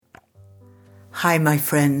Hi, my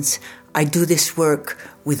friends. I do this work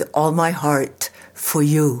with all my heart for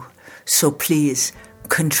you. So please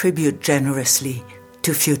contribute generously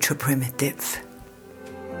to Future Primitive.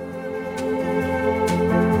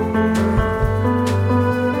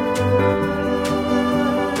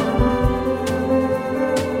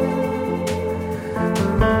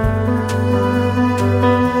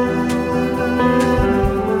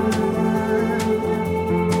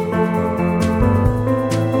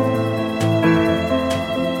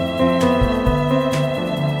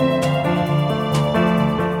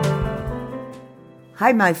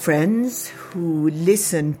 Hi, my friends who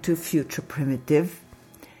listen to Future Primitive.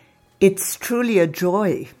 It's truly a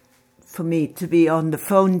joy for me to be on the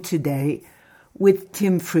phone today with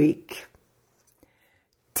Tim Freke.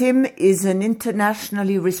 Tim is an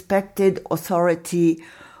internationally respected authority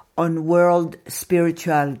on world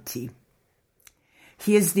spirituality.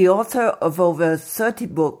 He is the author of over 30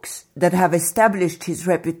 books that have established his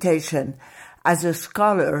reputation as a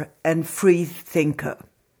scholar and free thinker.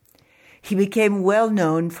 He became well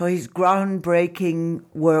known for his groundbreaking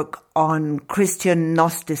work on Christian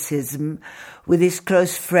Gnosticism with his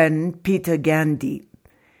close friend Peter Gandy,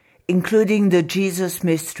 including the Jesus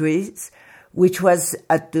Mysteries, which was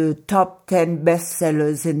at the top 10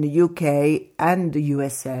 bestsellers in the UK and the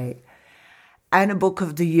USA, and a Book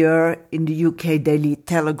of the Year in the UK Daily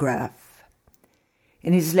Telegraph.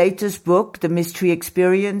 In his latest book, The Mystery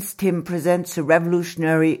Experience, Tim presents a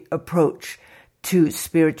revolutionary approach to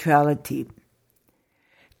spirituality.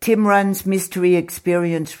 Tim runs mystery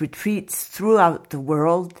experience retreats throughout the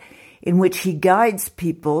world in which he guides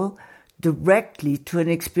people directly to an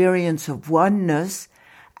experience of oneness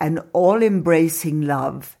and all-embracing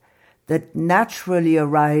love that naturally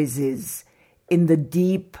arises in the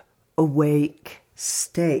deep, awake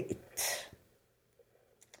state.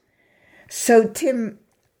 So, Tim,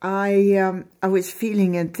 I was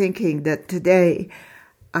feeling and thinking that today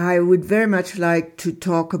I would very much like to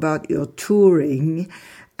talk about your touring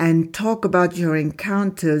and talk about your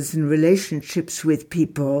encounters and relationships with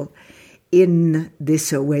people in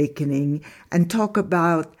this awakening and talk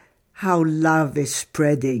about how love is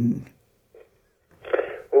spreading.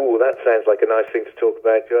 Oh, that sounds like a nice thing to talk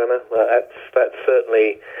about, Joanna. That's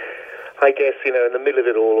certainly, I guess, in the middle of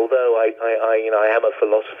it all, although I am a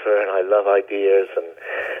philosopher and I love ideas and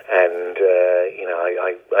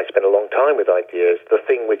I spend a long time with ideas, the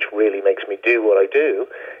thing which really makes me do what I do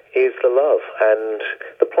is the love. And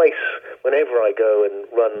the place, whenever I go and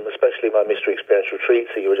run, especially my mystery experience retreats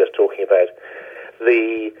that you were just talking about,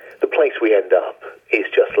 the place we end up is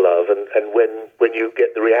just love. And when you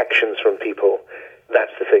get the reactions from people,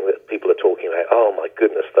 that's the thing that people are talking about. Oh my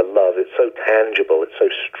goodness, the love. It's so tangible. It's so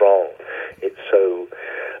strong. It's so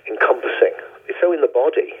encompassing. It's so in the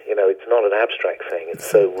body. It's not an abstract thing. It's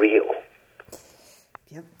so real.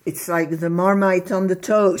 Yep. It's like the Marmite on the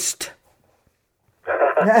toast.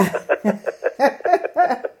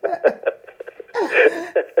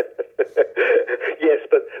 Yes,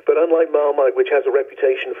 but unlike Marmite, which has a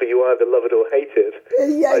reputation for you either love it or hate it,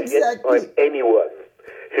 yeah, exactly. I'm anyone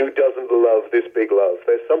who doesn't love this big love.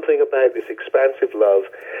 There's something about this expansive love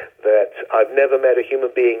that I've never met a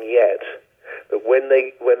human being yet, that when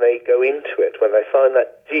they go into it, when they find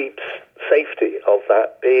that deep safety of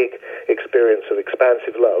that big experience of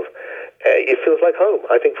expansive love, it feels like home.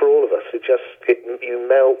 I think for all of us, you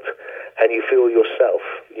melt and you feel yourself.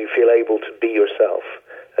 You feel able to be yourself.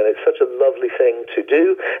 And it's such a lovely thing to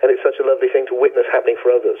do, and it's such a lovely thing to witness happening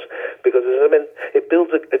for others, because it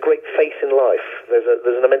builds a great faith in life. There's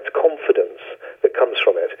an immense confidence that comes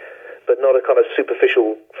from it, but not a kind of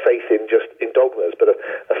superficial faith in dogmas, but a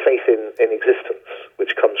faith in existence,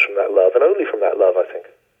 which comes from that love, and only from that love, I think.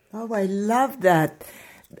 Oh, I love that.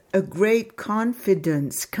 A great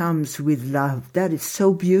confidence comes with love. That is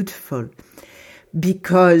so beautiful,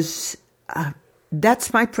 because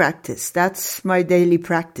that's my practice. That's my daily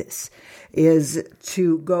practice, is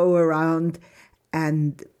to go around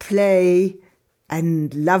and play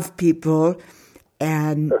and love people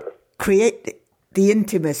and create the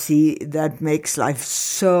intimacy that makes life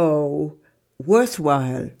so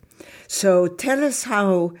worthwhile. So tell us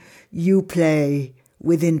how you play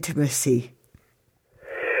with intimacy.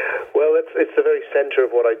 Well, it's the very center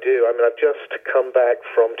of what I do. I mean, I've just come back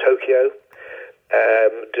from Tokyo,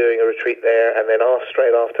 doing a retreat there, and then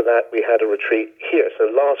straight after that we had a retreat here. So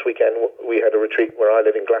last weekend we had a retreat where I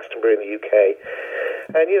live in Glastonbury in the UK,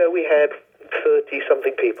 and we had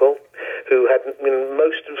 30-something people who had, a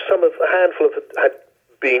handful of had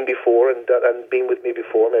been before and been with me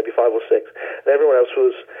before, maybe 5 or 6, and everyone else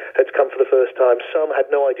had come for the first time. Some had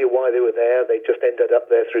no idea why they were there; they just ended up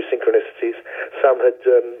there through synchronicities. Some had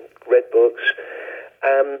read books.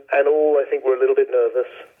 And all, I think, were a little bit nervous,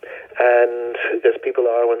 and as people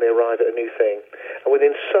are when they arrive at a new thing. And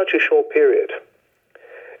within such a short period,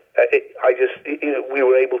 we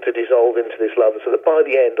were able to dissolve into this love, so that by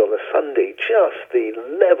the end on a Sunday, just the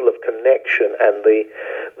level of connection and the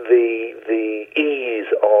ease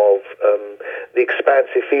of the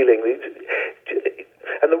expansive feeling,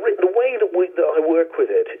 and the way that I work with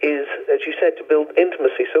it is, as you said, to build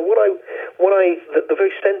intimacy. So the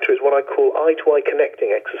very center is what I call eye-to-eye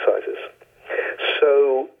connecting exercises.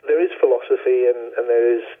 So there is philosophy and there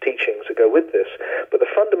is teachings that go with this, but the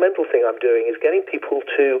fundamental thing I'm doing is getting people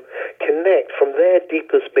to connect from their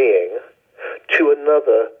deepest being to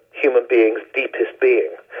another human being's deepest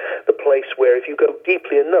being. The place where if you go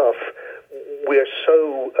deeply enough,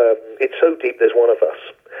 it's so deep there's one of us,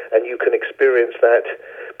 and you can experience that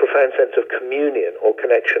profound sense of communion or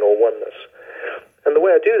connection or oneness. And the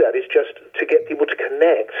way I do that is just to get people to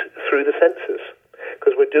connect through the senses.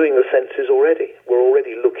 Because we're doing the senses already. We're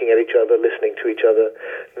already looking at each other, listening to each other,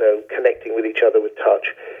 connecting with each other with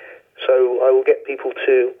touch. So I will get people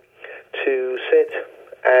to sit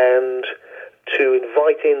and to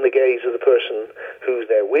invite in the gaze of the person who's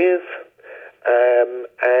there with,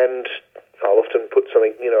 and I'll often put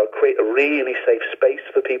something, create a really safe space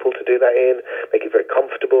for people to do that in, make it very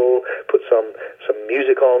comfortable, put some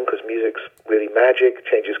music on, because music's really magic,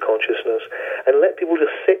 changes consciousness, and let people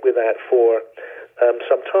just sit with that for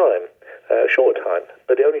some time, a short time,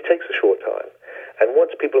 but it only takes a short time. And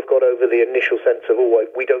once people have got over the initial sense of,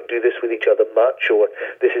 we don't do this with each other much, or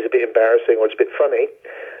this is a bit embarrassing, or it's a bit funny,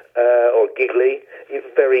 or giggly,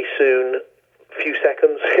 very soon, few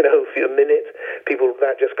seconds, a minute,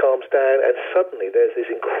 that just calms down, and suddenly there's this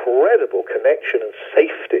incredible connection and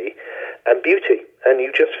safety and beauty, and you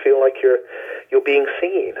just feel like you're being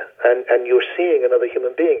seen, and you're seeing another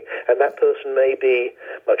human being, and that person may be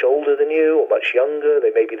much older than you, or much younger, they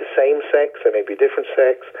may be the same sex, they may be different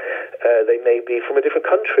sex, they may be from a different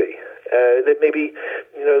country, they may be,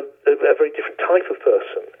 a very different type of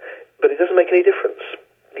person, but it doesn't make any difference.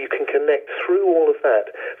 You can connect through all of that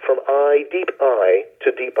from deep eye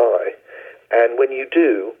to deep eye. And when you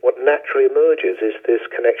do, what naturally emerges is this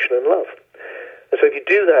connection and love. And so if you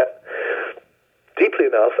do that deeply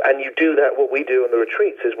enough, and you do that, what we do on the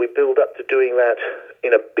retreats is we build up to doing that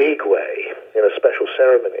in a big way, in a special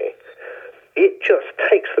ceremony, it just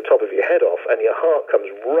takes the top of your head off, and your heart comes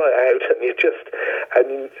right out, and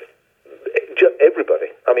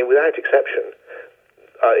everybody, without exception,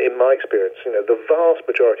 in my experience, the vast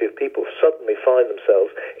majority of people suddenly find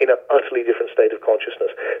themselves in an utterly different state of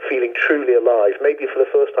consciousness, feeling truly alive, maybe for the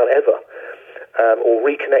first time ever, or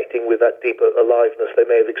reconnecting with that deeper aliveness they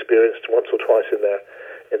may have experienced once or twice in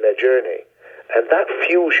their journey. And that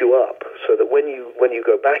fuels you up, so that when you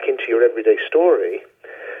go back into your everyday story,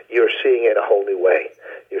 you're seeing it in a whole new way.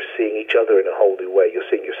 You're seeing each other in a whole new way. You're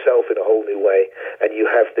seeing yourself in a whole new way, and you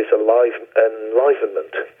have this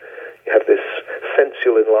enlivenment. You have this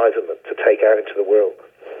sensual enlivenment to take out into the world.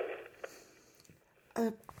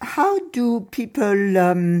 How do people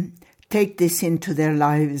take this into their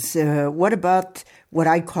lives? What about what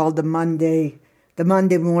I call the Monday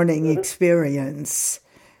morning experience?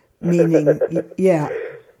 Meaning, yeah.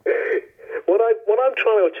 What I'm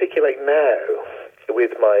trying to articulate now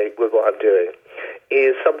with what I'm doing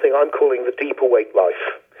is something I'm calling the deep awake life,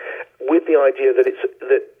 with the idea that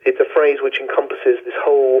it's a phrase which encompasses this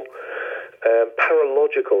whole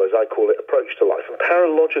paralogical, as I call it, approach to life. And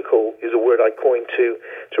paralogical is a word I coined to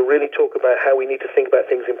really talk about how we need to think about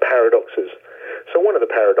things in paradoxes. So one of the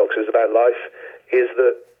paradoxes about life is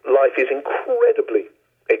that life is incredibly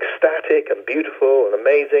ecstatic and beautiful and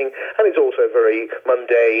amazing, and it's also very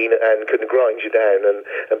mundane and can grind you down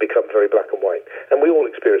and become very black and white. And we all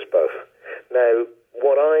experience both. Now,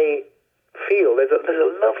 what I feel, there's a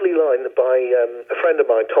lovely line by a friend of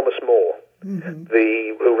mine, Thomas More, mm-hmm.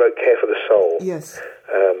 who wrote Care for the Soul. Yes.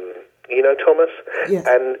 You know Thomas? Yes.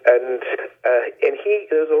 And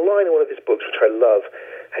there's a line in one of his books which I love,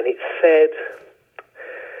 and it said,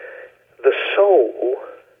 the soul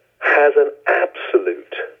has an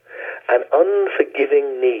absolute and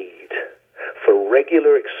unforgiving need for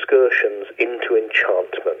regular excursions into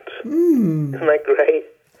enchantment. Mm. Isn't that great?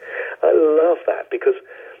 I love that, because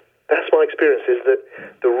that's my experience, is that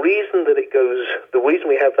the reason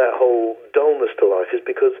we have that whole dullness to life is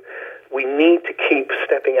because we need to keep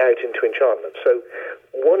stepping out into enchantment. So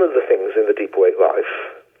one of the things in the deep awake life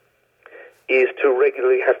is to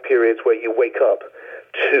regularly have periods where you wake up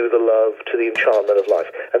to the love, to the enchantment of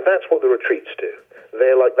life. And that's what the retreats do.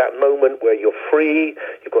 They're like that moment where you're free,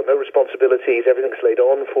 you've got no responsibilities, everything's laid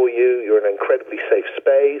on for you, you're in an incredibly safe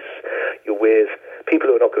space, you're with people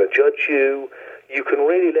who are not going to judge you, you can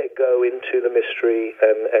really let go into the mystery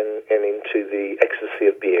and into the ecstasy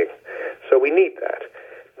of being. So we need that.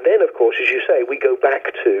 Then, of course, as you say, we go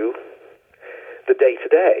back to the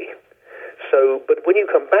day-to-day. So, but when you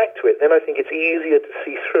come back to it, then I think it's easier to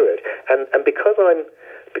see through it. And because I'm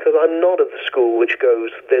not of the school which goes,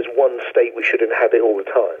 there's one state we should inhabit all the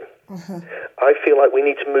time, I feel like we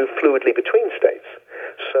need to move fluidly between states,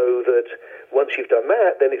 so that once you've done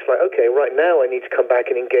that, then it's like, okay, right now I need to come back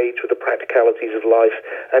and engage with the practicalities of life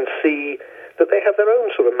and see that they have their own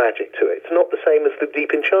sort of magic to it. It's not the same as the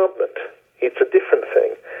deep enchantment. It's a different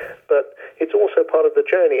thing, but it's also part of the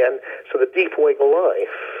journey. And so the deep awake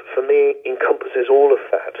life, for me, encompasses all of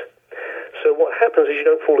that. So what happens is you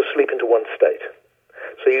don't fall asleep into one state.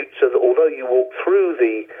 So that although you walk through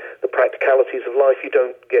the practicalities of life, you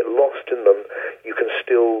don't get lost in them. You can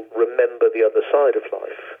still remember the other side of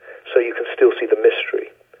life. So you can still see the mystery.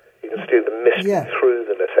 You can see the mystery through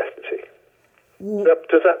the necessity.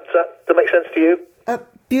 Does that make sense to you?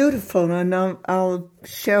 Beautiful, and I'll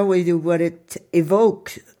share with you what it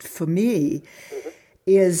evoked for me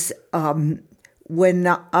is when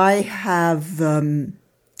I have,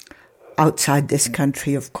 outside this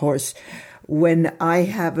country, of course, when I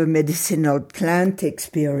have a medicinal plant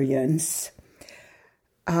experience,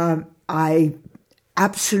 I'm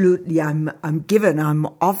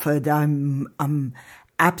offered, I'm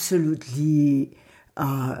absolutely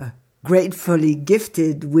gratefully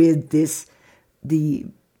gifted with the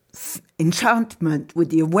enchantment, with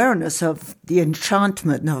the awareness of the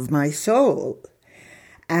enchantment of my soul.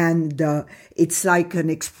 And it's like an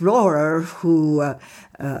explorer who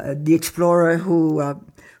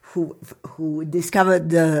discovered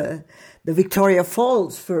the Victoria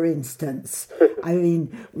Falls, for instance. I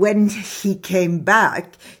mean, when he came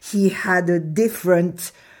back, he had a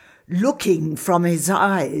different looking from his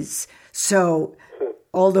eyes. So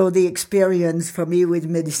although the experience for me with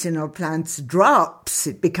medicinal plants drops,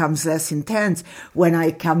 it becomes less intense. When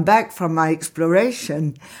I come back from my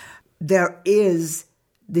exploration, there is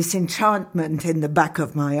this enchantment in the back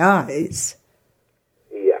of my eyes.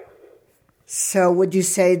 Yeah. So would you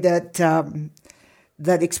say that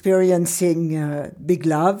that experiencing big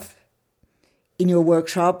love in your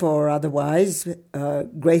workshop or otherwise,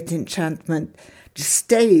 great enchantment, just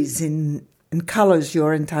stays and colors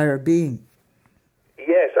your entire being?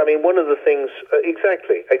 Yes, I mean, one of the things,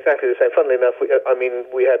 exactly the same. Funnily enough,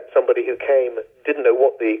 we had somebody who came, didn't know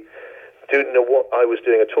what I was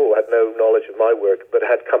doing at all, had no knowledge of my work, but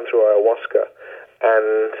had come through ayahuasca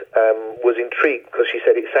and was intrigued because she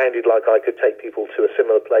said it sounded like I could take people to a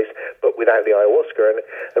similar place, but without the ayahuasca.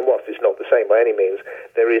 And whilst it's not the same by any means,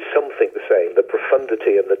 there is something the same. The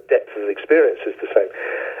profundity and the depth of the experience is the same.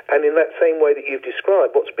 And in that same way that you've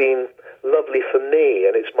described, what's been lovely for me,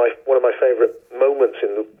 and it's one of my favourite moments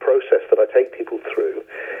in the process that I take people through,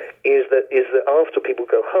 is that after people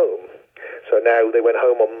go home, so now they went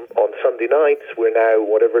home on Sunday night, we're now,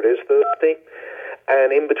 whatever it is, Thursday,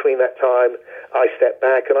 and in between that time, I step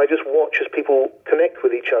back and I just watch as people connect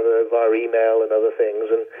with each other via email and other things,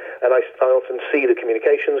 and I often see the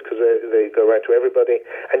communications because they go around to everybody,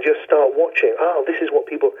 and just start watching, this is what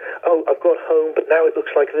people, I've got home, but now it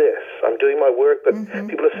looks like this. I'm doing my work, but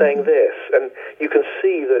people are saying this, and you can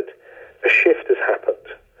see that a shift has happened.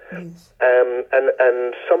 Yes.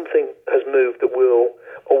 And something has moved that will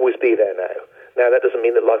always be there now. Now, that doesn't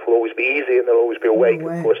mean that life will always be easy and there'll always be a wake. No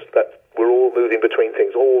way. Of course, we're all moving between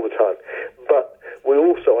things all the time. But we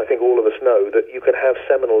also, I think all of us know that you can have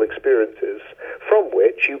seminal experiences from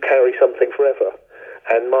which you carry something forever.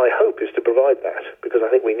 And my hope is to provide that, because I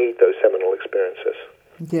think we need those seminal experiences.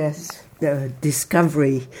 Yes,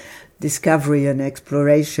 discovery and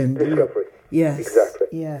exploration. Discovery. Yes. Exactly.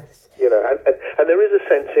 Yes. And there is a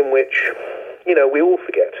sense in which, we all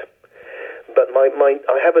forget. But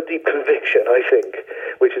I have a deep conviction, I think,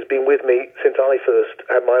 which has been with me since I first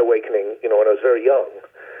had my awakening, when I was very young,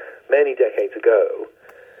 many decades ago,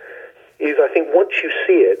 is I think once you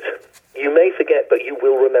see it, you may forget, but you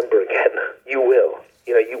will remember again. You will.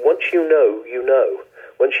 Once you know, you know.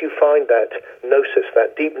 Once you find that gnosis,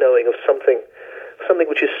 that deep knowing of something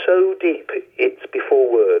which is so deep, it's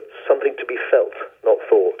before words, something to be felt, not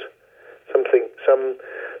thought.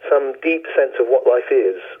 Some deep sense of what life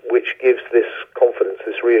is, which gives this confidence,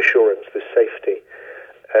 this reassurance, this safety,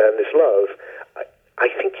 and this love. I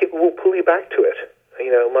think it will pull you back to it.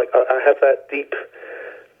 I have that deep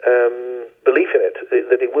belief in it,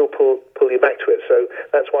 that it will pull you back to it. So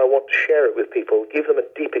that's why I want to share it with people, give them a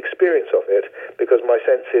deep experience of it, because my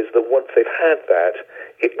sense is that once they've had that,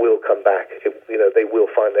 it will come back. They will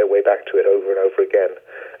find their way back to it over and over again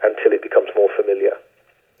until it becomes more familiar.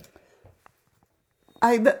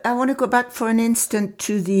 I want to go back for an instant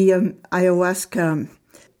to the ayahuasca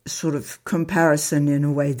sort of comparison in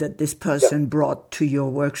a way that this person brought to your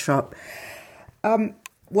workshop.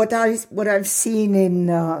 What I've seen in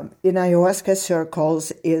ayahuasca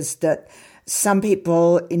circles is that some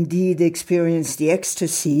people indeed experience the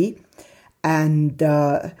ecstasy and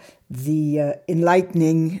the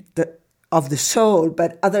enlightening of the soul,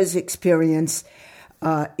 but others experience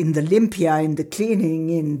in the limpia, in the cleaning,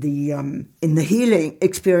 in the healing,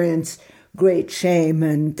 experience great shame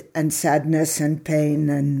and sadness and pain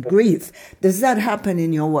and grief. Does that happen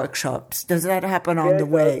in your workshops? Does that happen on the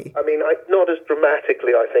way? I mean, not as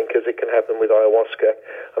dramatically, I think, as it can happen with ayahuasca.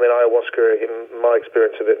 I mean, ayahuasca, in my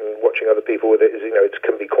experience of it and watching other people with it, is, it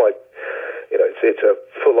can be quite, it's a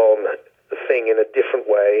full-on thing in a different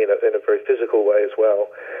way, in a very physical way as well.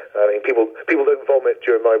 I mean, people don't vomit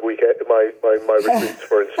during my weekend, my retreats,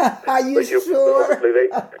 for instance. Are you sure?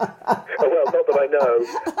 Well, not that I know.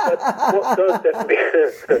 But what does definitely,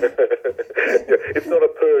 it's not a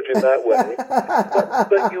purge in that way.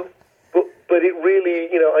 But it really,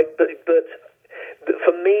 but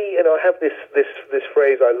for me, I have this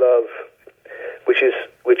phrase I love, which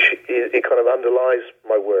it kind of underlies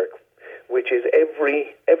my work, which is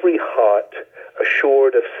every heart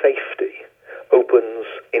assured of safety opens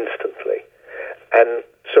instantly. And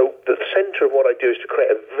so the center of what I do is to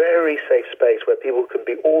create a very safe space where people can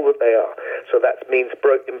be all that they are. So that means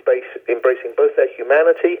embracing both their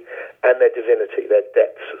humanity and their divinity, their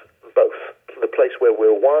depths, both. The place where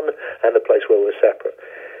we're one and the place where we're separate.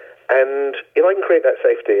 And if I can create that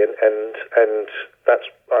safety, and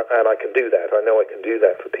I can do that, I know I can do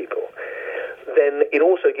that for people, then it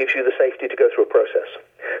also gives you the safety to go through a process.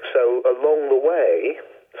 So along the way,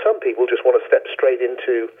 some people just want to step straight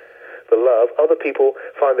into the love. Other people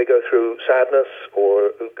find they go through sadness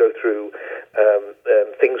or go through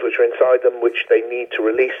things which are inside them which they need to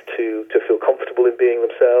release to feel comfortable in being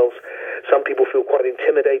themselves. Some people feel quite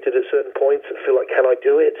intimidated at certain points and feel like, can I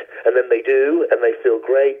do it? And then they do, and they feel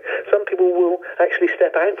great. Some people will actually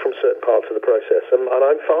step out from certain parts of the process, and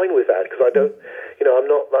I'm fine with that because I don't, I'm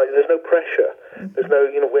not like, there's no pressure. There's no,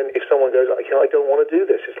 if someone goes, like, I don't want to do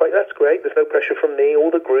this, it's like, that's great. There's no pressure from me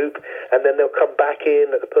or the group, and then they'll come back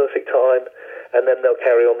in at the perfect time, and then they'll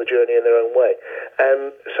carry on the journey in their own way.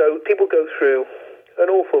 And so people go through an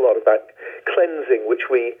awful lot of that cleansing, which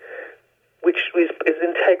is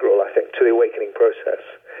integral, I think, to the awakening process,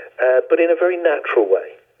 but in a very natural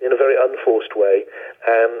way, in a very unforced way,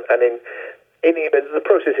 and in the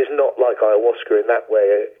process is not like ayahuasca in that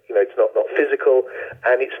way. It's not physical,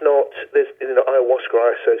 and it's not. There's ayahuasca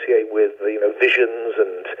I associate with visions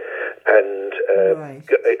and right.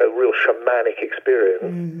 a real shamanic experience.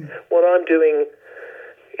 Mm. What I'm doing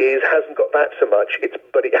hasn't got that so much.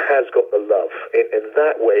 But it has got the love. In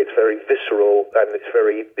that way, it's very visceral, and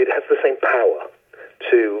it has the same power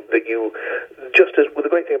to that you. Just as the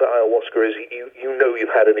great thing about ayahuasca is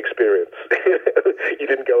you've had an experience. You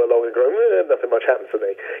didn't go along and go, nothing much happened for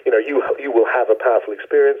me. You will have a powerful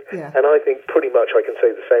experience. Yeah. And I think pretty much I can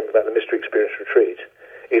say the same about the Mystery Experience Retreat.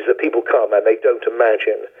 Is that people come and they don't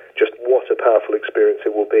imagine just what a powerful experience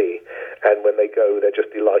it will be, and when they go, they're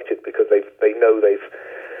just delighted because they know they've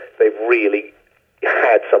really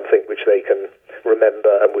had something which they can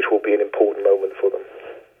remember and which will be an important moment for them.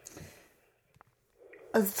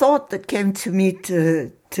 A thought that came to me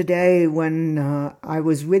today when I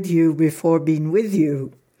was with you before being with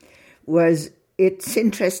you was it's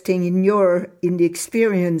interesting in the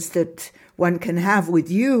experience that one can have with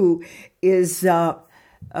you is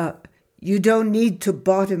you don't need to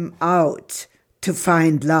bottom out to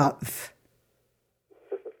find love.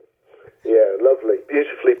 Yeah, lovely,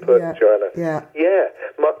 beautifully put, yeah. Joanna. Yeah, yeah.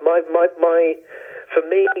 My for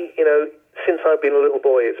me, since I've been a little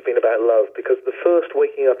boy, it's been about love, because the first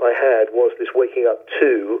waking up I had was this waking up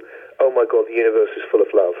to, oh my God, the universe is full of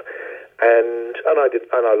love. And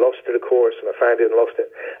I lost it, of course, and I found it and lost it.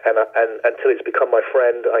 And until it's become my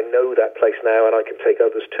friend, I know that place now, and I can take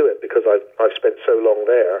others to it because I've spent so long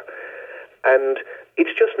there. And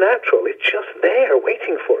it's just natural. It's just there,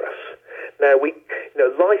 waiting for us. Now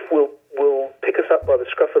life will pick us up by the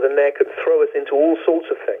scruff of the neck and throw us into all sorts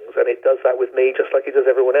of things, and it does that with me just like it does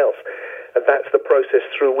everyone else. And that's the process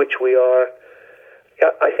through which we are.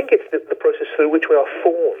 I think it's the process through which we are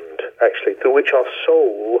formed, actually, through which our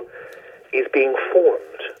soul is being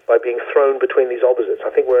formed by being thrown between these opposites. I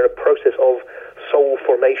think we're in a process of soul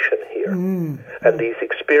formation here. And these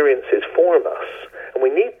experiences form us, and we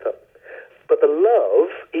need them. But the love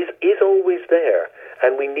is always there,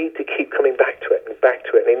 and we need to keep coming back to it and back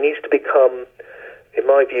to it. And it needs to become, in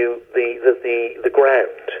my view, the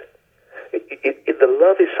ground. The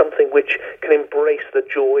love is something which can embrace the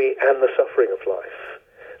joy and the suffering of life.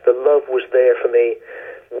 The love was there for me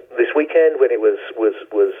this weekend when it was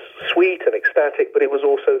sweet and ecstatic, but it was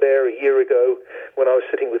also there a year ago when I was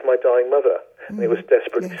sitting with my dying mother, and it was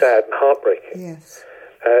desperately sad and heartbreaking. Yes.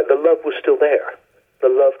 The love was still there. The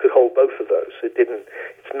love could hold both of those.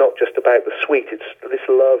 It's not just about the sweet. This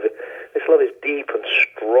love is deep and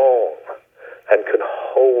strong and can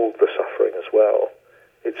hold the suffering as well.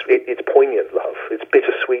 It's poignant love. It's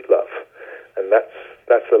bittersweet love, and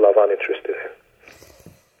that's the love I'm interested in.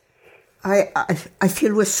 I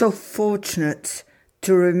feel we're so fortunate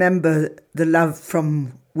to remember the love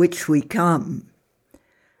from which we come,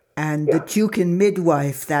 and that you can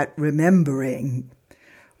midwife that remembering,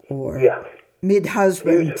 or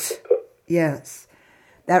mid-husband. Yes,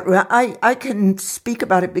 that I can speak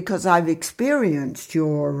about it because I've experienced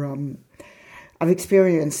I've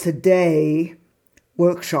experienced a day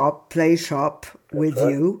workshop, play shop with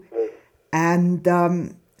you, and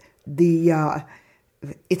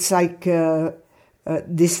it's like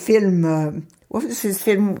this film. What was this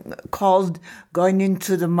film called? Going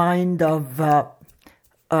into the mind of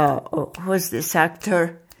who was this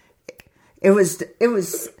actor? It was the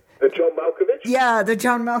John Malkovich. Yeah, the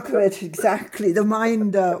John Malkovich, exactly. The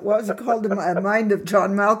mind. What was it called? The mind of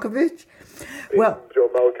John Malkovich.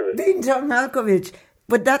 Being John Malkovich.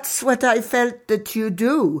 But that's what I felt that you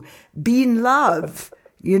do. Be in love.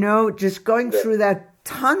 Just going through that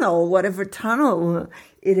tunnel, whatever tunnel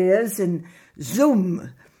it is, and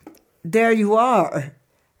zoom, there you are.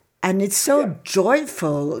 And it's so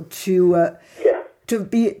joyful to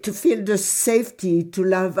feel the safety to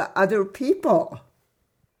love other people.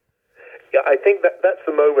 Yeah, I think that's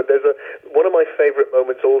the moment. There's one of my favorite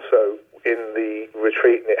moments also in the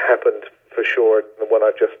retreat, and it happened for sure, the one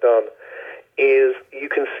I've just done, is you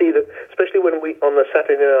can see that, especially when on the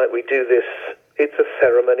Saturday night we do this. It's a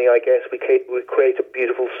ceremony, I guess. We create a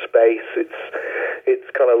beautiful space. It's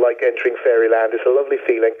kind of like entering fairyland. It's a lovely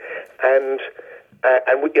feeling, and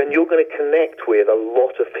you're going to connect with a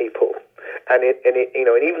lot of people. And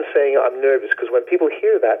even saying I'm nervous, because when people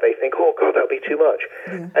hear that, they think, oh God, that'll be too much.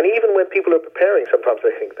 Yeah. And even when people are preparing, sometimes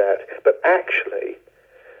they think that. But actually,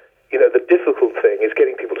 the difficult thing is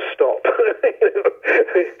getting people to stop.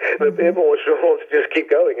 Everyone wants to just keep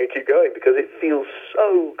going and keep going because it feels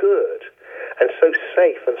so good and so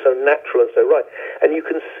safe and so natural and so right. And you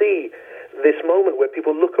can see this moment where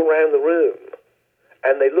people look around the room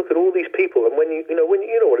and they look at all these people, and when you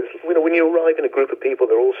arrive in a group of people,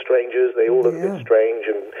 they're all strangers, they all look a bit strange,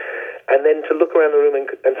 and then to look around the room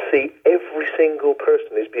and see every single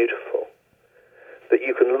person is beautiful. That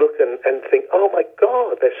you can look and think, oh my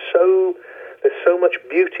God, there's so much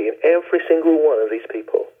beauty in every single one of these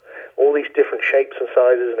people, all these different shapes and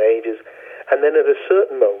sizes and ages, and then at a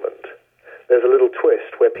certain moment, there's a little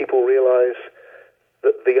twist where people realize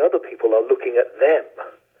that the other people are looking at them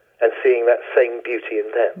and seeing that same beauty in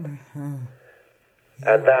them. Mm-hmm.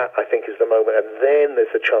 Yeah. And that, I think, is the moment. And then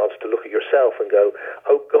there's a chance to look at yourself and go,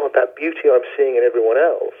 oh God, that beauty I'm seeing in everyone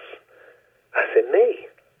else, that's in me.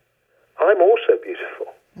 I'm also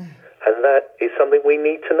beautiful. Mm. And that is something we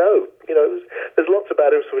need to know. There's lots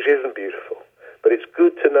about us which isn't beautiful. But it's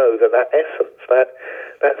good to know that essence, that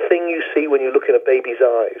thing you see when you look in a baby's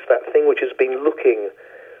eyes, that thing which has been looking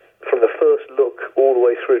from the first look all the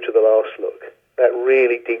way through to the last look, that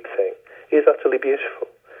really deep thing, is utterly beautiful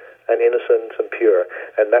and innocent and pure.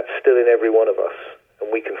 And that's still in every one of us. And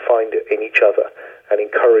we can find it in each other and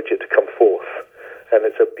encourage it to come forth. And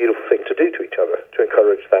it's a beautiful thing to do to each other, to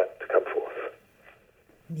encourage that to come forth.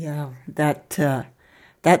 Yeah,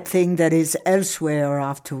 that thing that is elsewhere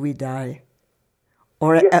after we die.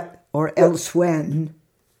 Or else when.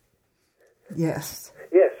 Yes.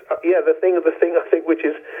 Yes. The thing I think which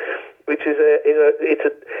is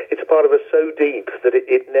it's a part of us so deep that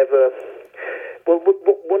it never. Well,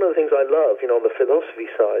 one of the things I love, on the philosophy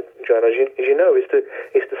side, Joanna, as you know, is to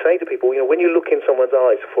say to people, when you look in someone's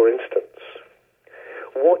eyes, for instance,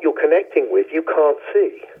 what you're connecting with, you can't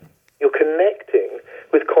see. You're connecting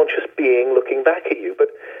with conscious being looking back at you, but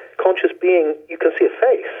conscious being, you can see a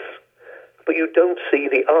face, but you don't see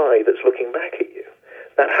the eye that's looking back at you.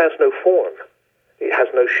 That has no form. It has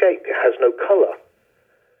no shape. It has no color.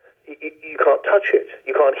 You can't touch it.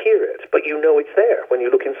 You can't hear it, but you know it's there when you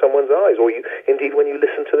look in someone's eyes, or indeed when you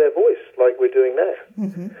listen to their voice, like we're doing now.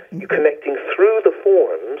 Mm-hmm. Mm-hmm. You're connecting through the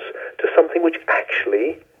forms to something which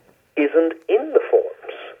actually isn't in the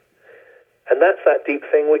forms. And that's that deep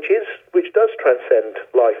thing which does transcend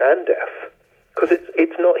life and death, because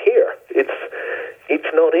it's not here.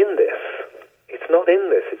 It's not in this. It's not in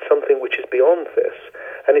this. It's something which is beyond this.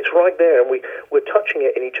 And it's right there, and we're touching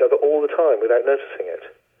it in each other all the time without noticing it.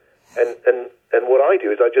 And what I do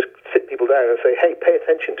is I just sit people down and say, hey, pay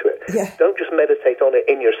attention to it. Yeah. Don't just meditate on it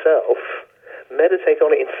in yourself. Meditate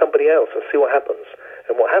on it in somebody else and see what happens.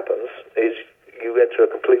 And what happens is you enter a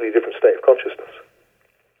completely different state of consciousness.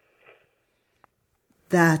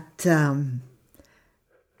 That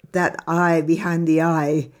eye behind the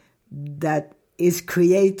eye that is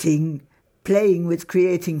playing with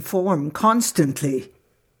creating form constantly.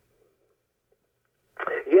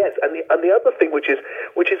 Yes, and the other thing which is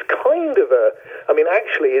kind of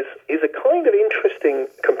is a kind of interesting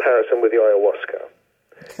comparison with the ayahuasca.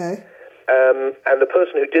 Okay. And the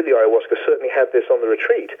person who did the ayahuasca certainly had this on the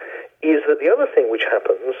retreat, is that the other thing which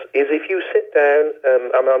happens is if you sit down,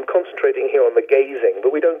 I'm concentrating here on the gazing,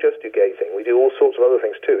 but we don't just do gazing, we do all sorts of other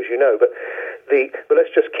things too, as you know, but let's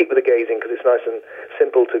just keep with the gazing because it's nice and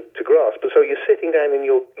simple to grasp. But so you're sitting down and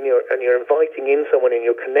you're inviting in someone and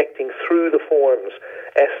you're connecting through the forms,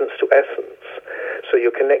 essence to essence. So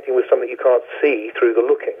you're connecting with something you can't see through the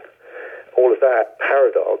looking. All of that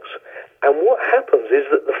paradox. And what happens is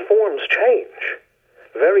that the forms change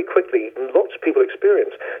very quickly. Lots of people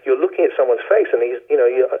experience. You're looking at someone's face, and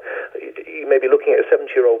you may be looking at a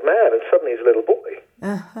 70-year-old man, and suddenly he's a little boy.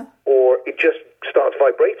 Uh-huh. Or it just starts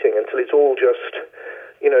vibrating until it's all just,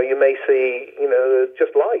 you may see,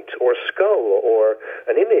 just light, or a skull, or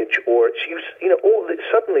an image, or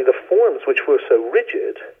suddenly the forms which were so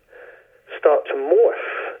rigid start to morph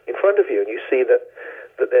in front of you, and you see that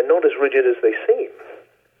they're not as rigid as they seem.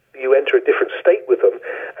 You enter a different state with them,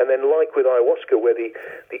 and then like with ayahuasca, where the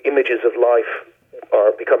images of life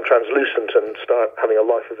become translucent and start having a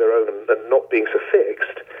life of their own and not being so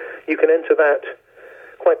fixed, you can enter that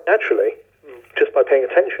quite naturally just by paying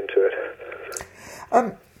attention to it.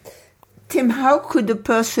 Tim, how could a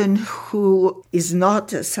person who is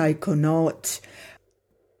not a psychonaut,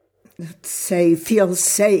 let's say, feel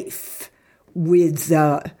safe with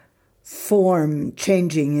the form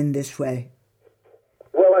changing in this way?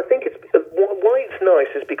 Well, I think why it's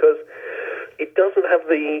nice is because it doesn't have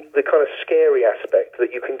the kind of scary aspect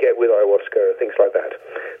that you can get with ayahuasca and things like that.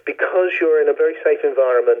 Because you're in a very safe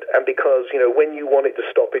environment, and because, when you want it to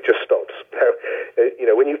stop, it just stops. Now,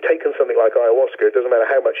 when you've taken something like ayahuasca, it doesn't matter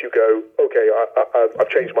how much you go, okay, I've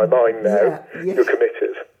changed my mind now, You're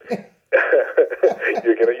committed.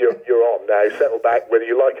 You're on now. Settle back, whether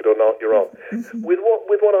you like it or not. You're on. Mm-hmm. With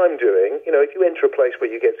what I'm doing, if you enter a place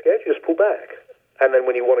where you get scared, you just pull back, and then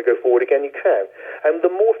when you want to go forward again, you can. And the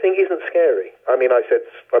morphing isn't scary. I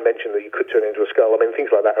mentioned that you could turn into a skull.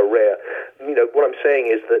 Things like that are rare. What I'm saying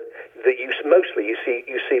is that you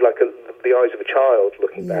see like the eyes of a child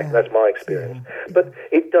looking back. That's my experience. Yeah. But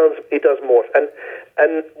it does morph, and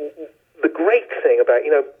the great thing about,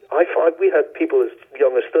 we had people as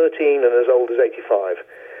young as 13 and as old as 85,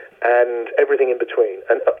 and everything in between,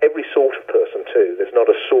 and every sort of person too. There's not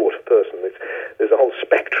a sort of person. There's a whole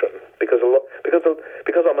spectrum, because I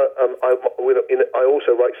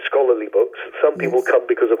also write scholarly books. Some people come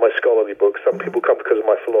because of my scholarly books. Some people come because of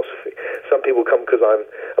my philosophy. Some people come because I'm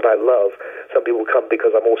about love. Some people come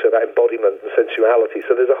because I'm also about embodiment and sensuality.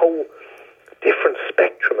 So there's a whole different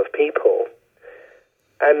spectrum of people,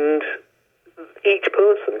 and each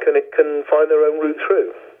person can find their own route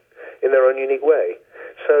through in their own unique way.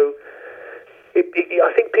 So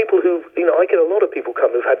I think people I get a lot of people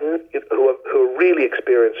come who are really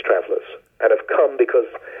experienced travelers and have come because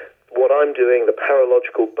what I'm doing, the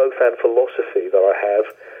paralogical both and philosophy that I have,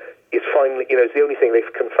 is finally, it's the only thing they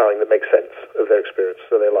can find that makes sense of their experience.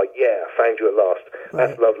 So they're like, yeah, I found you at last. Right.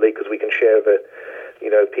 That's lovely, because we can share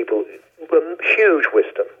people, huge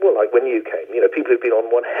wisdom. Well, like when you came, people who've been on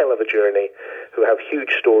one hell of a journey, who have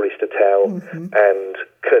huge stories to tell, and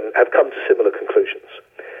have come to similar conclusions.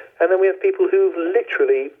 And then we have people who've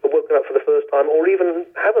literally woken up for the first time, or even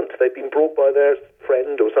haven't. They've been brought by their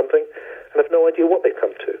friend or something, and have no idea what they've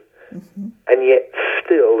come to. Mm-hmm. And yet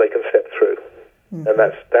still they can step through. Mm-hmm. And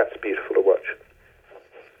that's beautiful to watch.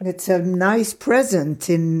 It's a nice present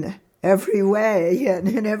in every way and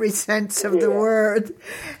in every sense of the word.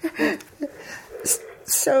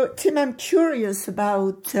 So, Tim, I'm curious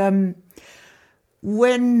about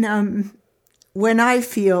when I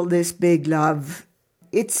feel this big love,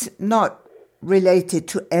 it's not related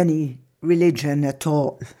to any religion at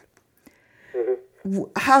all. Mm-hmm.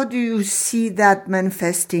 How do you see that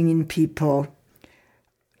manifesting in people?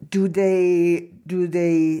 Do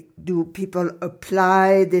people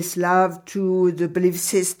apply this love to the belief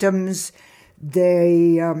systems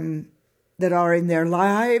that are in their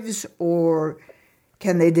lives, or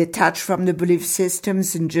can they detach from the belief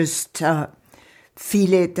systems and just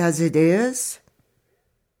feel it as it is?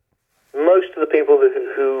 Most of the people who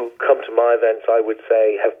who come to my events, I would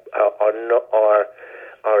say, are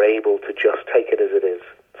able to just take it as it is.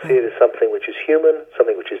 See it as something which is human,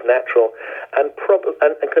 something which is natural, and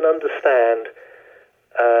can understand.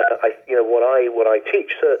 What I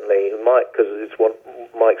teach, certainly, because it's what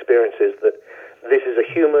my experience is, that this is a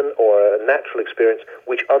human or a natural experience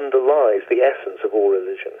which underlies the essence of all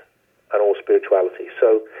religion and all spirituality.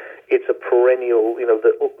 So it's a perennial,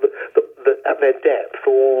 at their depth,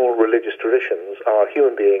 all religious traditions are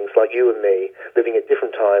human beings like you and me, living at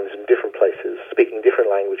different times in different places, speaking different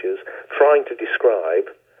languages, trying to describe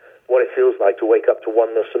what it feels like to wake up to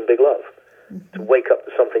oneness and big love. To wake up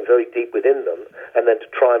to something very deep within them, and then to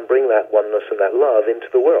try and bring that oneness and that love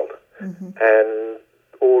into the world. And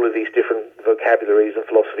all of these different vocabularies and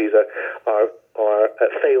philosophies are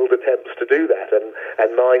failed attempts to do that,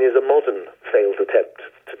 and mine is a modern failed attempt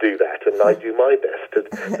to do that, and I do my best to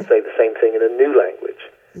say the same thing in a new language.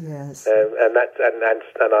 Yes, and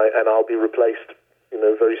I'll be replaced,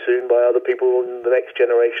 very soon by other people in the next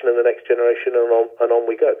generation and the next generation, and on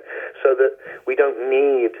we go. So that we don't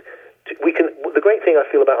need. The great thing I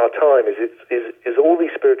feel about our time is all these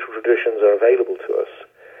spiritual traditions are available to us,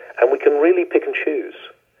 and we can really pick and choose.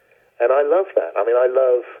 And I love that. I've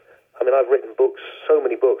written books, so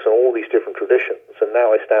many books on all these different traditions, and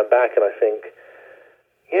now I stand back and I think,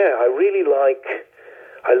 I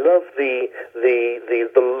love the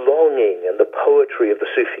longing and the poetry of the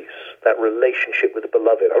Sufis, that relationship with the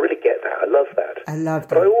beloved. I really get that. I love that. I love that.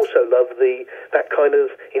 But I also love that kind of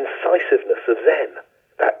incisiveness of Zen.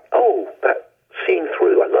 That seeing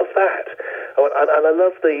through. I love that. And I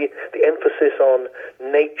love the emphasis on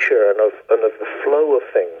nature and of the flow of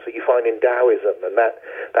things that you find in Taoism, and that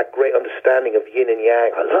great understanding of yin and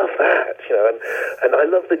yang. I love that, and I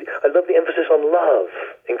love the emphasis on love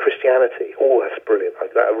in Christianity. Oh, that's brilliant. I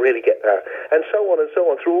really get that. And so on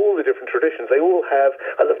through all the different traditions. They all have.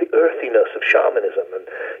 I love the earthiness of shamanism, and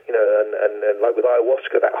like with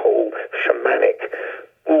ayahuasca, that whole shamanic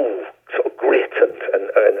sort of grit and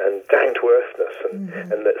down to earthness and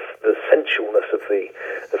the sensualness of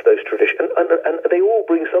those traditions, and they all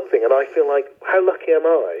bring something. And I feel like, how lucky am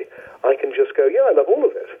I? I can just go, I love all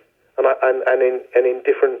of it, and in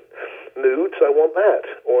different moods I want that,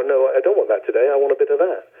 or no, I don't want that today. I want a bit of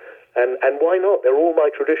that, and why not? They're all my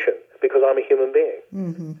tradition because I'm a human being,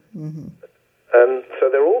 and so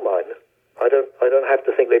they're all mine. I don't have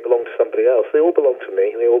to think they belong to somebody else. They all belong to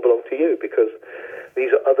me, and they all belong to you, because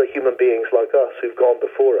these are other human beings like us who've gone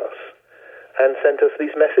before us and sent us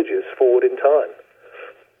these messages forward in time.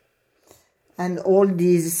 And all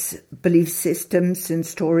these belief systems and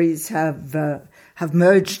stories have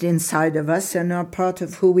merged inside of us and are part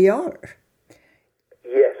of who we are.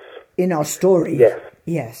 Yes. In our story.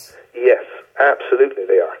 Yes, absolutely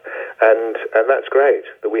they are. And that's great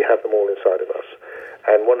that we have them all inside of us.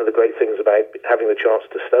 And one of the great things about having the chance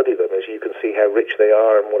to study them is you can see how rich they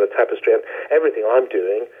are and what a tapestry. And everything I'm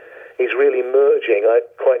doing is really merging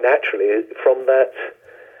quite naturally from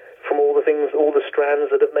all the things, all the strands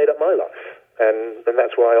that have made up my life. And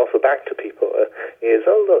that's what I offer back to people is,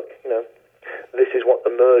 look, this is what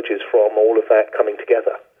emerges from all of that coming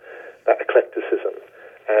together, that eclecticism.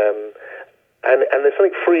 And there's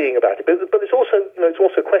something freeing about it, but it's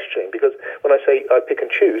also questioning, because when I say I pick and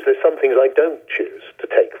choose, there's some things I don't choose to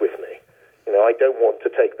take with me. I don't want to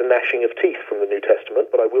take the gnashing of teeth from the New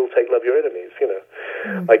Testament, but I will take love your enemies.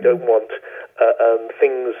 I don't want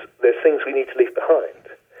things. There's things we need to leave behind.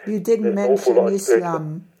 You didn't mention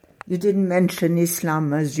Islam. You didn't mention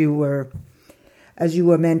Islam as you were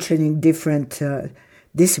mentioning different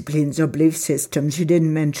disciplines or belief systems. You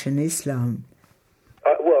didn't mention Islam.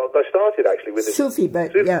 I started actually with Sufi,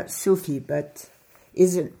 but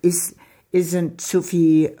isn't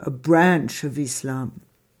Sufi a branch of Islam?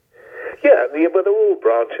 But they're all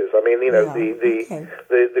branches. The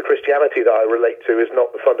Christianity that I relate to is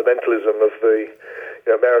not the fundamentalism of the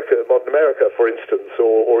modern America, for instance,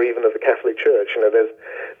 or even of the Catholic Church. There's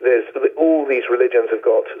all these religions have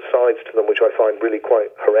got sides to them which I find really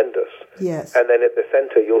quite horrendous. Yes. And then at the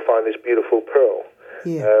centre you'll find this beautiful pearl,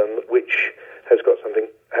 which has got something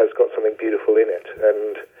beautiful in it,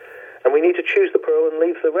 and we need to choose the pearl and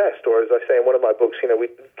leave the rest. Or as I say in one of my books, we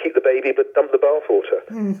keep the baby but dump the bathwater.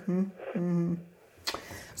 Mm-hmm. Mm-hmm.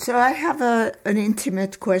 So I have an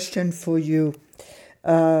intimate question for you.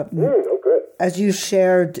 Good. As you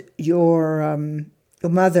shared, your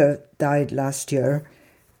mother died last year,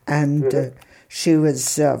 and she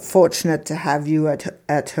was fortunate to have you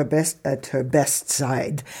at her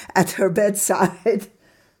bedside.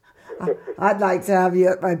 I'd like to have you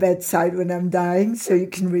at my bedside when I'm dying, so you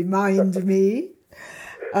can remind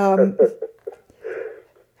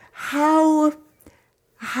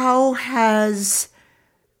how has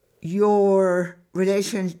your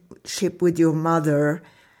relationship with your mother,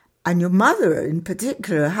 and your mother in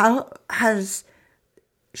particular, how has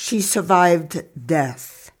she survived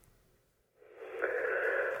death?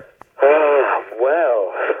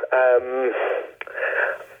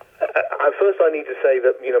 First I need to say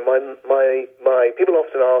that, my people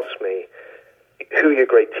often ask me, who are your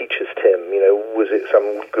great teachers, Tim? Was it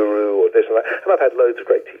some guru or this and that? And I've had loads of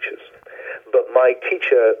great teachers. But my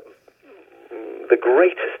teacher, the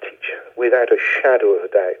greatest teacher, without a shadow of a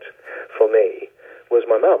doubt for me, was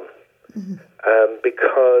my mum. Mm-hmm.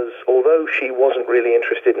 Because although she wasn't really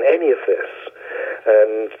interested in any of this,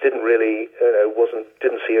 and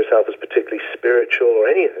didn't see herself as particularly spiritual or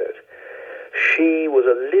any of it, she was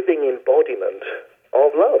a living embodiment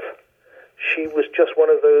of love. She was just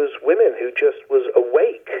one of those women who just was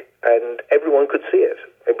awake, and everyone could see it.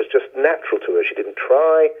 It was just natural to her. She didn't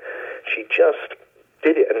try. She just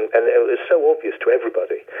did it, and it was so obvious to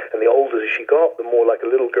everybody. And the older she got, the more like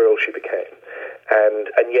a little girl she became.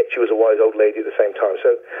 And yet she was a wise old lady at the same time.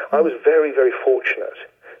 So I was very, very fortunate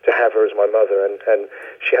to have her as my mother, and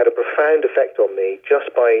she had a profound effect on me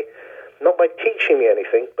just by, not by teaching me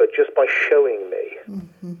anything, but just by showing me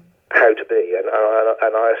how to be. And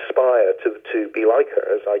I aspire to be like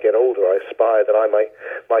her as I get older. I aspire that I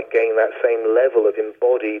might gain that same level of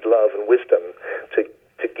embodied love and wisdom to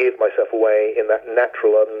give myself away in that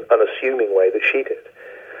natural, unassuming way that she did.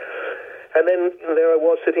 And then there I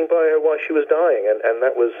was sitting by her while she was dying, and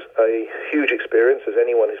that was a huge experience, as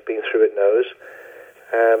anyone who's been through it knows,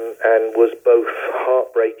 and was both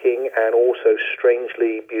heartbreaking and also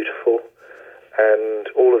strangely beautiful, and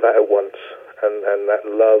all of that at once, and that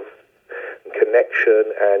love and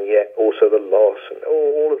connection, and yet also the loss, and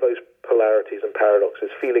all of those polarities and paradoxes,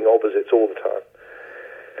 feeling opposites all the time.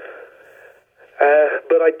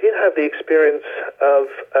 But I did have the experience of,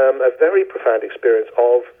 a very profound experience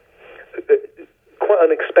of, quite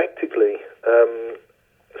unexpectedly,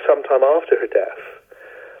 sometime after her death,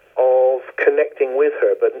 of connecting with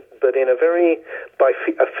her, but in a very,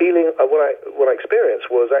 a feeling, what I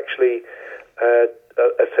experienced was actually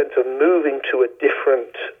a sense of moving to a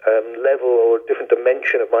different level or a different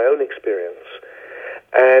dimension of my own experience,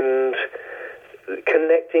 and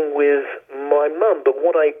connecting with my mum. But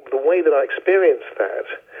the way that I experienced that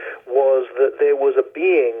was that there was a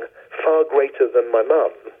being far greater than my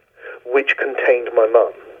mum, which contained my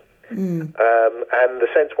mum. And the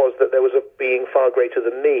sense was that there was a being far greater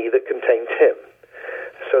than me that contained him.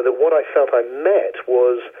 So that what I felt I met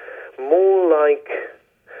was more like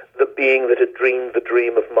the being that had dreamed the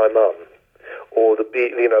dream of my mum, or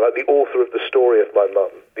like the author of the story of my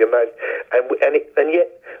mum. And yet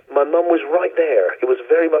my mum was right there. It was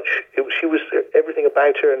very much. She was everything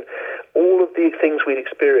about her, and all of the things we'd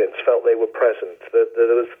experienced felt they were present.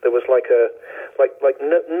 There was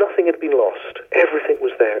nothing had been lost. Everything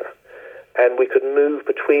was there, and we could move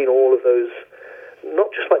between all of those,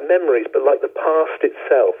 not just like memories, but like the past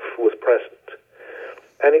itself was present.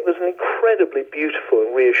 And it was an incredibly beautiful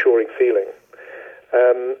and reassuring feeling.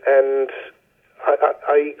 And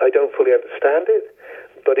I don't fully understand it,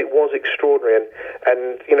 but it was extraordinary.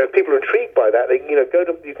 And people are intrigued by that.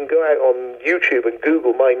 You can go out on YouTube and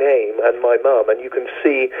Google my name and my mum, and you can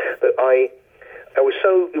see that I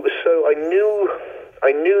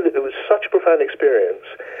knew that it was such a profound experience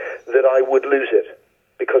that I would lose it,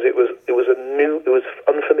 because it was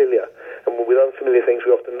unfamiliar, and with unfamiliar things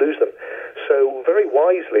we often lose them. So very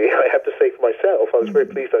wisely, I have to say for myself, I was very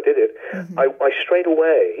pleased I did it. I straight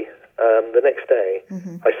away, the next day,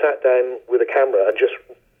 I sat down with a camera and just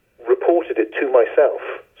reported it to myself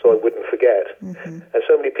so I wouldn't forget. And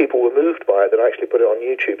so many people were moved by it that I actually put it on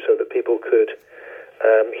YouTube so that people could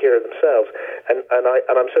hear it themselves. And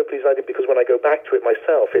I'm so pleased I did, because when I go back to it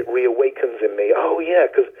myself, it reawakens in me. Oh yeah,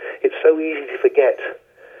 because it's so easy to forget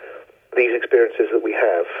these experiences that we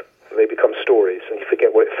have. They become stories, and you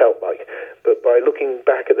forget what it felt like. But by looking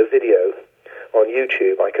back at the video on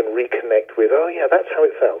YouTube, I can reconnect with, oh yeah, that's how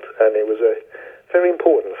it felt. And it was very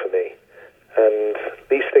important for me. And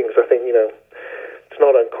these things, I think, it's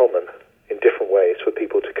not uncommon in different ways for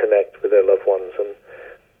people to connect with their loved ones, and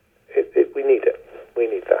we need it. We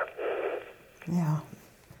need that. Yeah.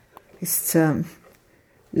 It's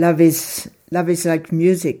love is like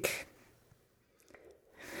music.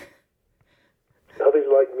 Love is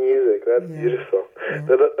like music. That's beautiful. Yeah.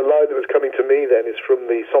 The line that was coming to me then is from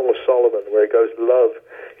the Song of Solomon, where it goes, "Love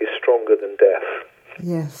is stronger than death."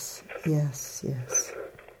 Yes.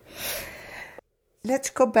 Let's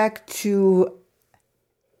go back to,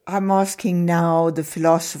 I'm asking now the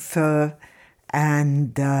philosopher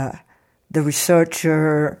and the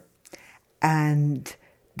researcher and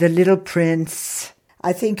the little prince.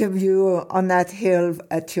 I think of you on that hill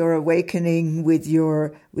at your awakening with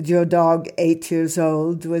your dog, 8 years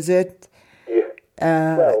old, was it?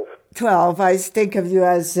 Yeah. 12. 12. I think of you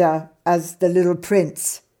as the little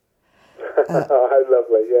prince. How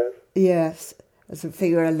lovely, yes. Yes, as a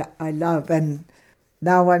figure I love. And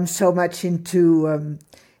now I'm so much into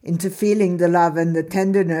feeling the love and the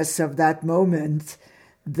tenderness of that moment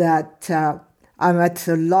that I'm at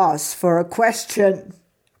a loss for a question.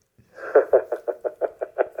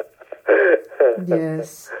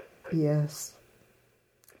 Yes, yes.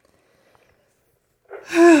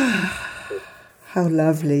 How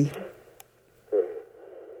lovely.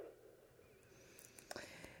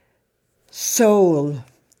 Soul.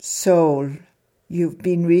 You've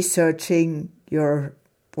been researching, you're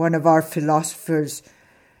one of our philosophers.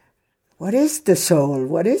 What is the soul?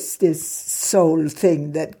 What is this soul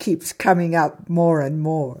thing that keeps coming up more and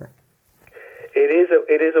more?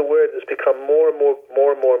 It is a word that's become more and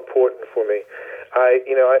more important for me.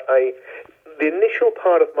 The initial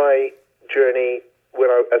part of my journey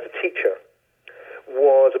as a teacher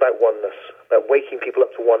was about oneness, about waking people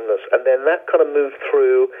up to oneness, and then that kind of moved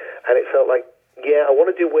through, and it felt like, yeah, I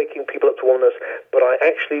want to do waking people up to oneness, but I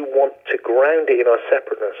actually want to ground it in our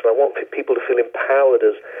separateness, and I want people to feel empowered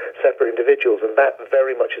as separate individuals, and that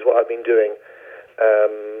very much is what I've been doing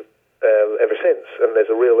ever since. And there's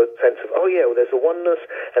a real sense of, oh yeah, well, there's a oneness,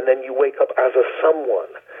 and then you wake up as a someone.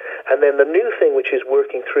 And then the new thing which is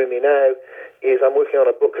working through me now is I'm working on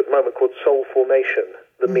a book at the moment called Soul Formation,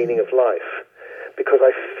 The Meaning of Life, because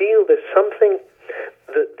I feel there's something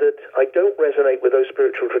that I don't resonate with those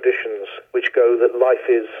spiritual traditions which go that life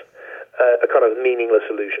is a kind of meaningless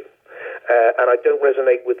illusion. And I don't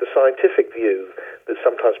resonate with the scientific view that's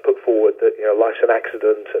sometimes put forward that, life's an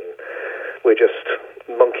accident and we're just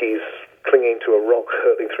monkeys clinging to a rock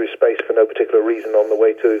hurtling through space for no particular reason on the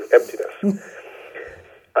way to emptiness.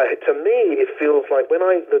 To me, it feels like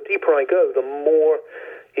the deeper I go, the more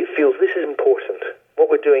it feels this is important. What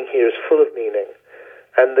we're doing here is full of meaning.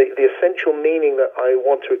 And the essential meaning that I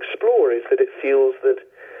want to explore is that it feels that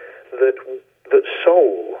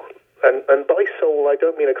soul, and by soul I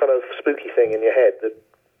don't mean a kind of spooky thing in your head that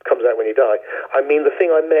comes out when you die. I mean the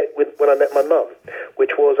thing I met when I met my mum,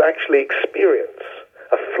 which was actually experience,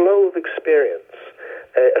 a flow of experience,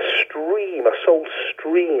 a stream, a soul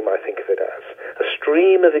stream, I think of it as, a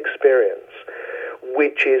stream of experience,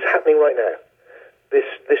 which is happening right now.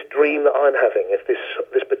 This dream that I'm having, is this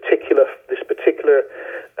particular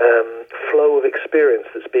flow of experience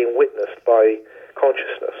that's being witnessed by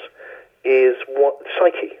consciousness, is what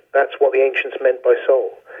psyche. That's what the ancients meant by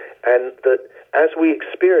soul, and that as we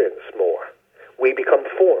experience more, we become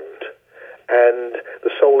formed, and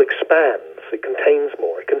the soul expands. It contains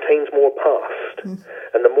more. It contains more past,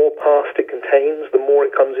 and the more past it contains, the more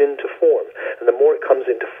it comes into form, and the more it comes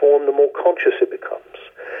into form, the more conscious it becomes,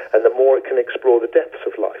 and the more it can explore the depths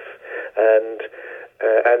of life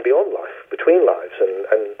and beyond life, between lives,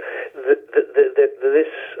 and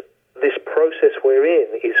this process we're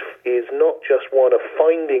in is not just one of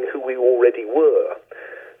finding who we already were,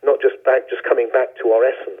 not just coming back to our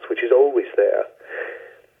essence, which is always there.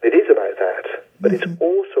 It is about that, but it's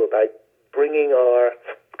also about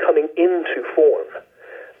coming into form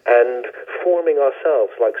and forming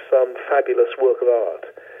ourselves like some fabulous work of art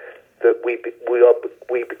that we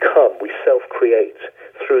self-create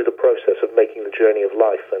through the process of making the journey of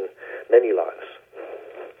life and many lives.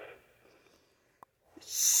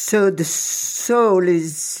 So the soul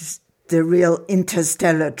is the real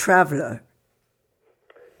interstellar traveler.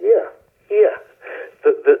 Yeah.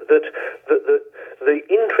 The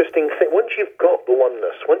interesting thing, once you've got the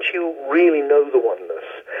oneness, once you really know the oneness,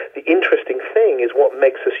 the interesting thing is what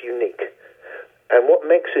makes us unique. And what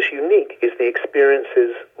makes us unique is the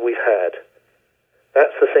experiences we've had.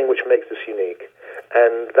 That's the thing which makes us unique.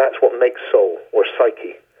 And that's what makes soul, or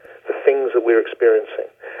psyche, the things that we're experiencing.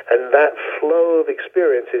 And that flow of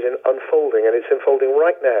experience is unfolding, and it's unfolding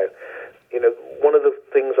right now. One of the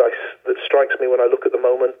things that strikes me when I look at the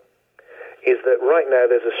moment is that right now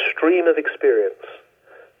there's a stream of experience,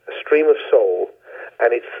 a stream of soul,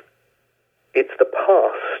 and it's the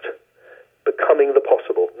past becoming the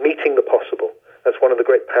possible, meeting the possible. That's one of the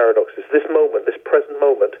great paradoxes. This moment, this present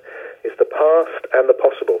moment, is the past and the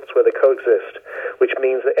possible. It's where they coexist, which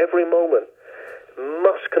means that every moment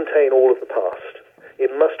must contain all of the past. It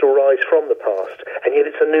must arise from the past, and yet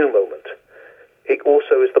it's a new moment. It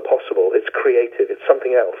also is the possible. It's creative. It's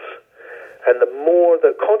something else. And the more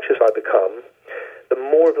the conscious I become, the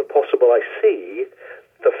more of the possible I see,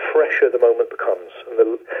 the fresher the moment becomes.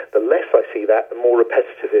 And the less I see that, the more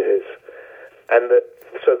repetitive it is. And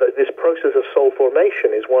so so that this process of soul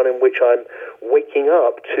formation is one in which I'm waking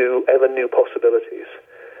up to ever new possibilities.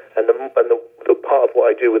 And the part of what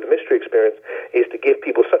I do with the mystery experience is to give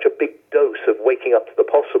people such a big dose of waking up to the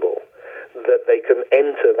possible that they can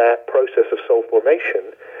enter that process of soul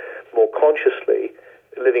formation more consciously,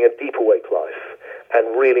 living a deep awake life,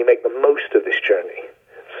 and really make the most of this journey,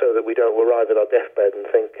 so that we don't arrive at our deathbed and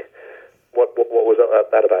think, what was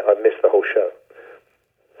that about? I missed the whole show.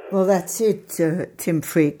 Well, that's it, Tim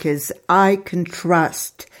Freke, is I can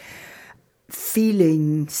trust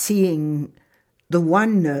seeing the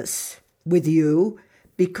oneness with you,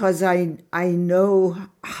 because I know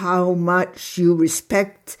how much you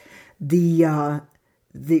respect the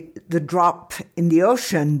drop in the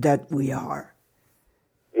ocean that we are.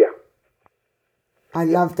 Yeah. I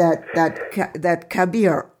love that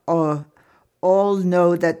Kabir, all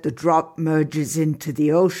know that the drop merges into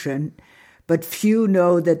the ocean, but few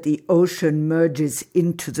know that the ocean merges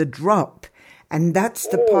into the drop. And that's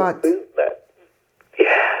the part...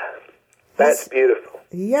 That's beautiful.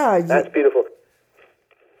 Yeah. That's beautiful.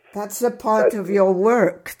 That's the part of your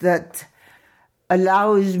work that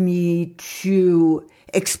allows me to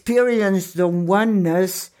experience the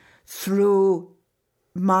oneness through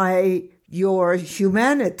your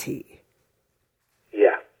humanity.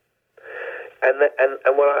 Yeah.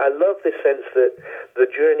 And what I love this sense that the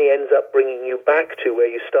journey ends up bringing you back to where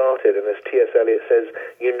you started, and as T.S. Eliot says,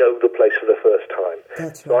 you know the place for the first time.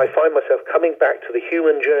 That's right. So I find myself coming back to the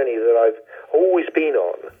human journey that I've always been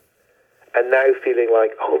on, and now feeling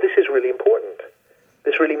like, oh, this is really important.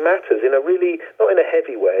 This really matters in a really, not in a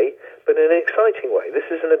heavy way, but in an exciting way. This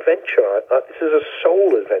is an adventure. This is a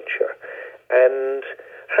soul adventure. And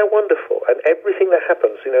how wonderful. And everything that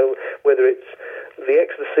happens, whether it's the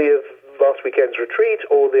ecstasy of last weekend's retreat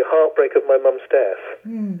or the heartbreak of my mum's death,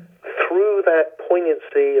 through that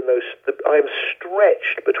poignancy and I am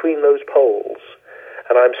stretched between those poles,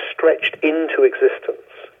 and I'm stretched into existence,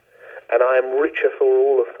 and I am richer for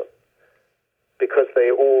all of them, because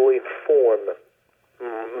they all inform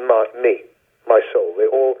my soul. They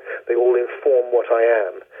all inform what I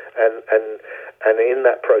am, and in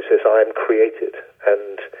that process I am created,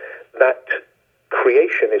 and that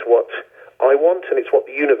creation is what I want, and it's what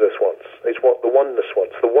the universe wants. It's what the oneness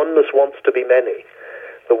wants. The oneness wants to be many.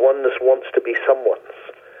 The oneness wants to be someone's,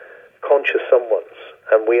 conscious someone's,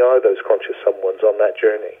 and we are those conscious someone's on that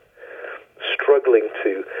journey, struggling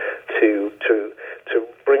to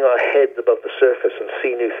bring our heads above the surface and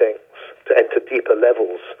see new things, to enter deeper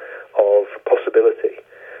levels of possibility.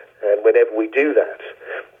 And whenever we do that,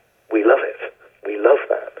 we love it. We love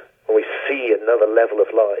that. And we see another level of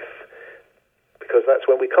life, because that's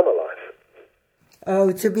when we come alive.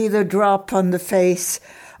 Oh, to be the drop on the face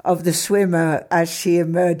of the swimmer as she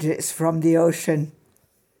emerges from the ocean.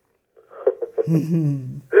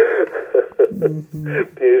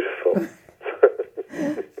 Beautiful.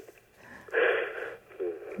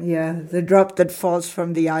 Yeah, the drop that falls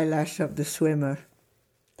from the eyelash of the swimmer.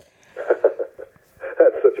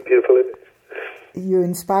 That's such a beautiful image. You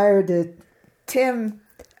inspired it. Tim,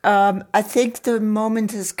 I think the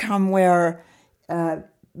moment has come where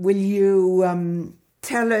will you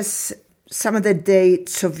tell us some of the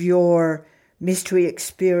dates of your mystery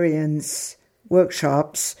experience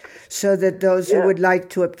workshops, so that those who would like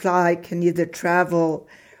to apply can either travel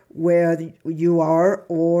where you are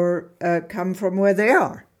or come from where they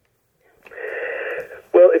are?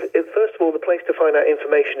 Well, first of all, the place to find out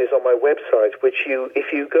information is on my website, which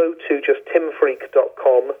if you go to just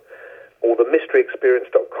timfreke.com or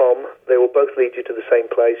themysteryexperience.com, they will both lead you to the same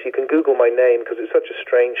place. You can Google my name, because it's such a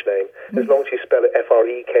strange name. As long as you spell it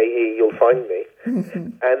Freke, you'll find me.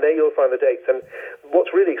 And there you'll find the dates. And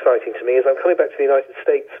what's really exciting to me is I'm coming back to the United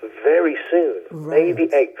States very soon, May the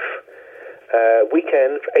 8th.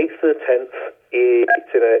 Weekend, 8th to the 10th.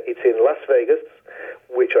 It's in Las Vegas,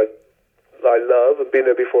 which I love. I've been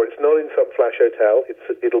there before. It's not in some flash hotel.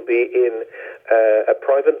 It'll be in a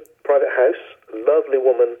private house. A lovely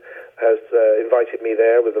woman has invited me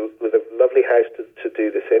there with a lovely house to do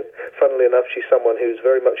this in. Funnily enough, she's someone who's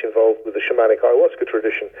very much involved with the shamanic ayahuasca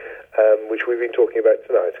tradition, which we've been talking about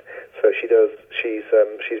tonight. So she's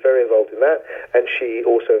very involved in that, and she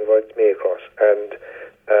also invites me across. And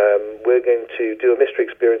we're going to do a mystery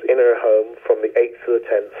experience in her home from the 8th to the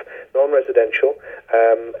 10th, non-residential,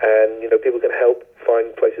 and people can help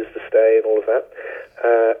find places to stay and all of that.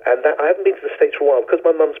 And that I haven't been to the States for a while because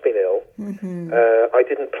my mum's been ill. I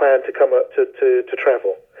didn't plan to come up to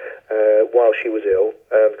travel while she was ill,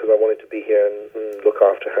 because I wanted to be here and look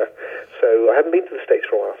after her. So I haven't been to the States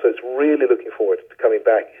for a while, so it's really looking forward to coming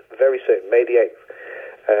back very soon, May the 8th.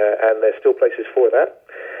 And there's still places for that.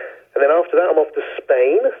 And then after that, I'm off to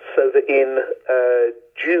Spain, so that in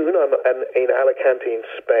June, I'm in Alicante in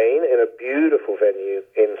Spain, in a beautiful venue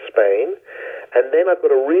in Spain. And then I've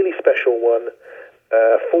got a really special one,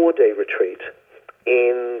 a 4-day retreat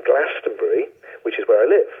in Glastonbury, which is where I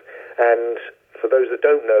live. And for those that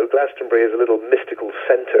don't know, Glastonbury is a little mystical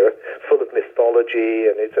centre full of mythology,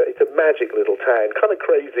 and it's a magic little town, kind of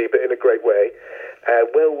crazy, but in a great way.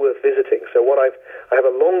 Well worth visiting. So I have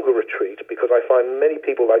a longer retreat because I find many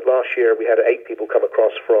people, like last year, we had 8 people come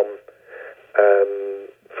across from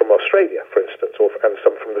Australia, for instance, and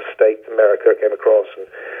some from the States, America came across, and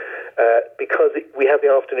because we have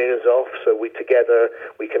the afternoons off, so we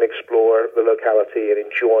can explore the locality and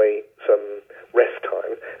enjoy some rest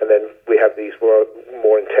time, and then we have these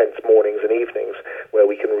more intense mornings and evenings where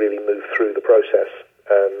we can really move through the process,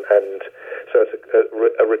 and so it's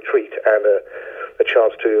a retreat and a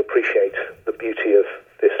chance to appreciate the beauty of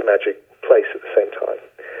this magic place at the same time.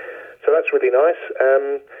 So that's really nice.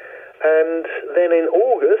 And then in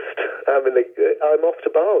August, I'm off to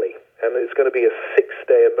Bali, and it's going to be a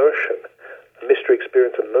 6-day immersion, a mystery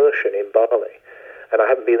experience immersion in Bali. And I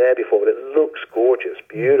haven't been there before, but it looks gorgeous,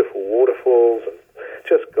 beautiful waterfalls, and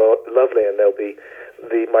just lovely. And there'll be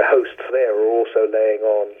my hosts there are also laying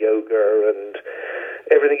on yoga and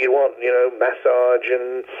everything you want, massage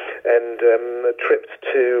and trips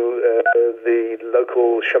to the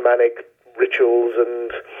local shamanic rituals and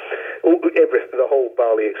everything, the whole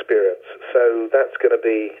Bali experience. So that's going to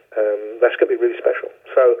be really special.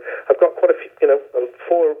 So I've got quite a few,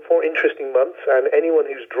 four interesting months, and anyone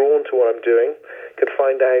who's drawn to what I'm doing can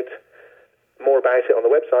find out more about it on the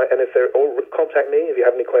website. And or contact me if you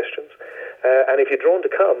have any questions. And if you're drawn to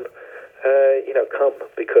come, come,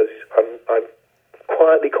 because I'm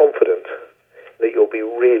quietly confident that you'll be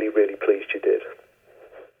really, really pleased you did.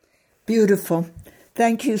 Beautiful.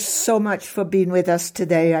 Thank you so much for being with us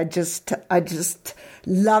today. I just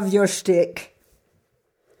love your shtick.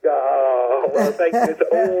 Well, thank you. It's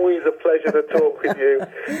always a pleasure to talk with you.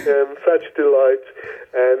 Such delight.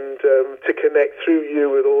 And to connect through you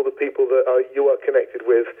with all the people that you are connected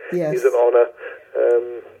with is an honour.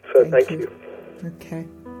 So thank you. Okay.